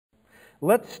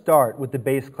Let's start with the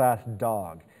base class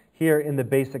dog here in the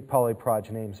basic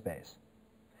polyproj namespace.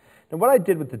 Now what I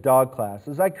did with the dog class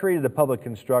is I created a public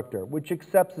constructor which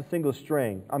accepts a single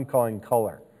string I'm calling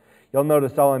color. You'll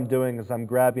notice all I'm doing is I'm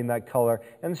grabbing that color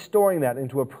and storing that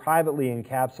into a privately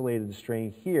encapsulated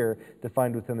string here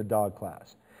defined within the dog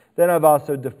class. Then I've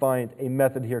also defined a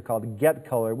method here called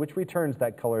getColor which returns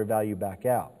that color value back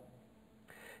out.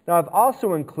 Now I've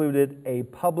also included a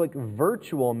public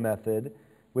virtual method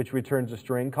which returns a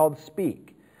string called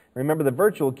speak. Remember, the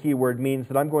virtual keyword means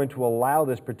that I'm going to allow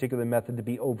this particular method to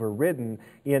be overridden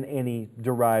in any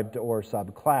derived or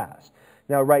subclass.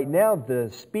 Now right now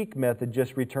the speak method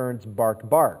just returns bark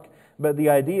bark, but the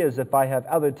idea is if I have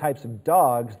other types of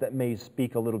dogs that may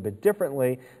speak a little bit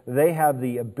differently, they have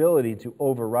the ability to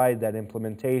override that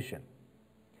implementation.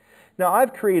 Now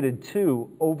I've created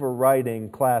two overriding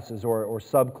classes or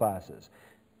subclasses.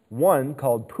 One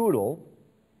called poodle,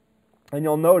 and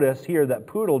you'll notice here that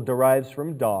poodle derives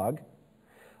from dog.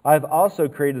 I've also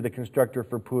created a constructor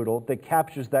for poodle that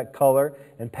captures that color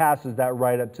and passes that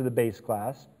right up to the base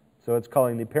class. So it's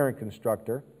calling the parent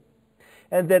constructor.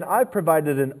 And then I've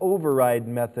provided an override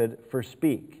method for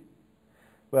speak.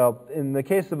 Well, in the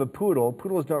case of a poodle,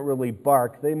 poodles don't really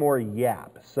bark, they more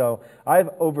yap. So I've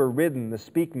overridden the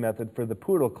speak method for the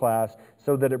poodle class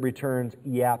so that it returns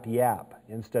yap yap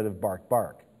instead of bark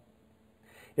bark.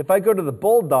 If I go to the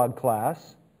bulldog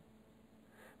class,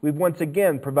 we've once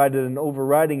again provided an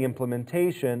overriding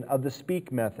implementation of the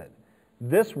speak method.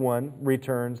 This one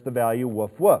returns the value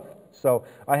woof woof. So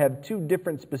I have two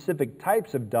different specific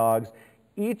types of dogs,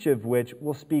 each of which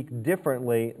will speak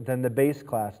differently than the base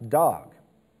class dog.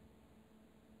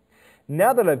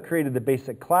 Now that I've created the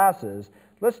basic classes,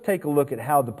 let's take a look at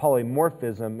how the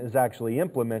polymorphism is actually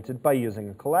implemented by using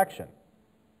a collection.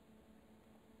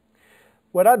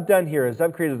 What I've done here is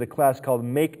I've created a class called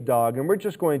makeDog, and we're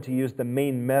just going to use the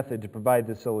main method to provide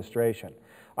this illustration.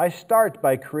 I start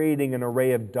by creating an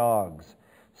array of dogs.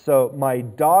 So my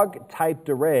dog-typed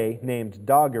array, named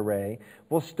dogArray,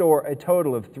 will store a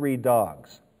total of 3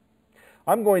 dogs.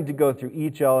 I'm going to go through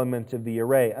each element of the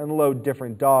array and load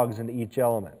different dogs into each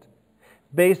element.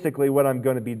 Basically, what I'm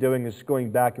going to be doing is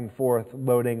going back and forth,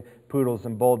 loading poodles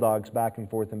and bulldogs back and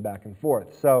forth and back and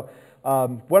forth. So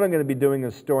what I'm going to be doing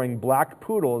is storing black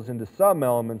poodles into some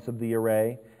elements of the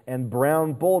array and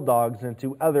brown bulldogs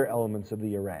into other elements of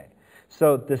the array.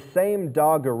 So the same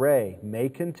dog array may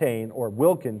contain or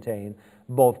will contain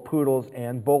both poodles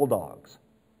and bulldogs.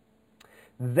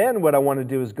 Then what I want to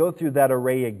do is go through that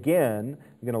array again.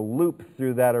 I'm going to loop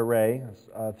through that array,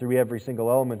 through every single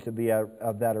element of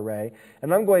that array,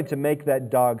 and I'm going to make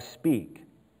that dog speak.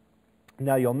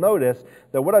 Now you'll notice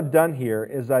that what I've done here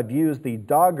is I've used the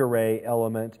dog array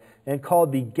element and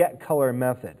called the getColor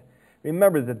method.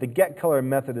 Remember that the getColor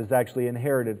method is actually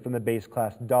inherited from the base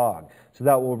class dog, so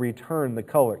that will return the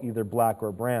color, either black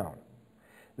or brown.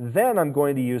 Then I'm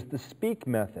going to use the speak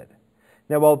method.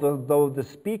 Now, although the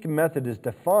speak method is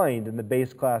defined in the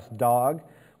base class dog,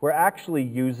 we're actually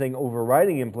using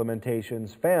overriding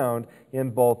implementations found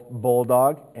in both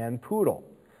bulldog and poodle.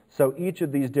 So each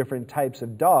of these different types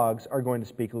of dogs are going to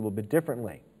speak a little bit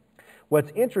differently. What's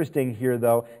interesting here,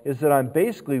 though, is that I'm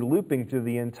basically looping through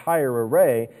the entire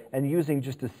array and using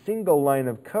just a single line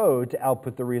of code to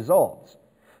output the results.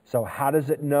 So how does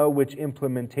it know which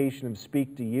implementation of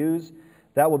speak to use?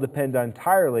 That will depend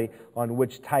entirely on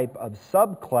which type of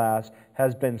subclass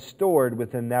has been stored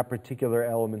within that particular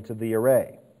element of the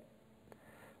array.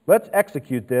 Let's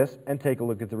execute this and take a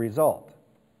look at the result.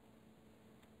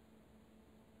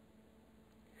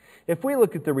 If we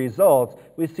look at the results,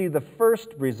 we see the first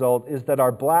result is that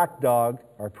our black dog,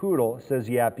 our poodle, says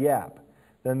yap yap.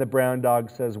 Then the brown dog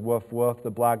says woof woof, the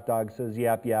black dog says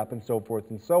yap yap, and so forth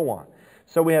and so on.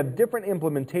 So we have different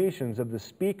implementations of the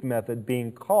speak method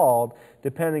being called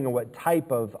depending on what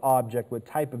type of object, what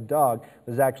type of dog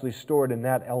was actually stored in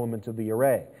that element of the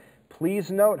array.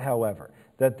 Please note, however,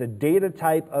 that the data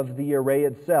type of the array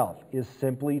itself is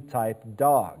simply type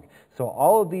dog. So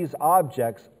all of these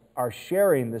objects are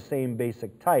sharing the same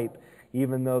basic type,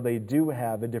 even though they do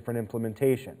have a different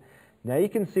implementation. Now you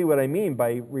can see what I mean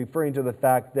by referring to the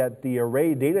fact that the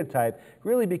array data type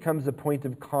really becomes a point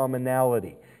of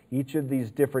commonality. Each of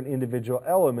these different individual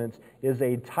elements is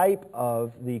a type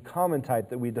of the common type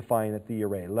that we define at the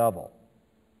array level.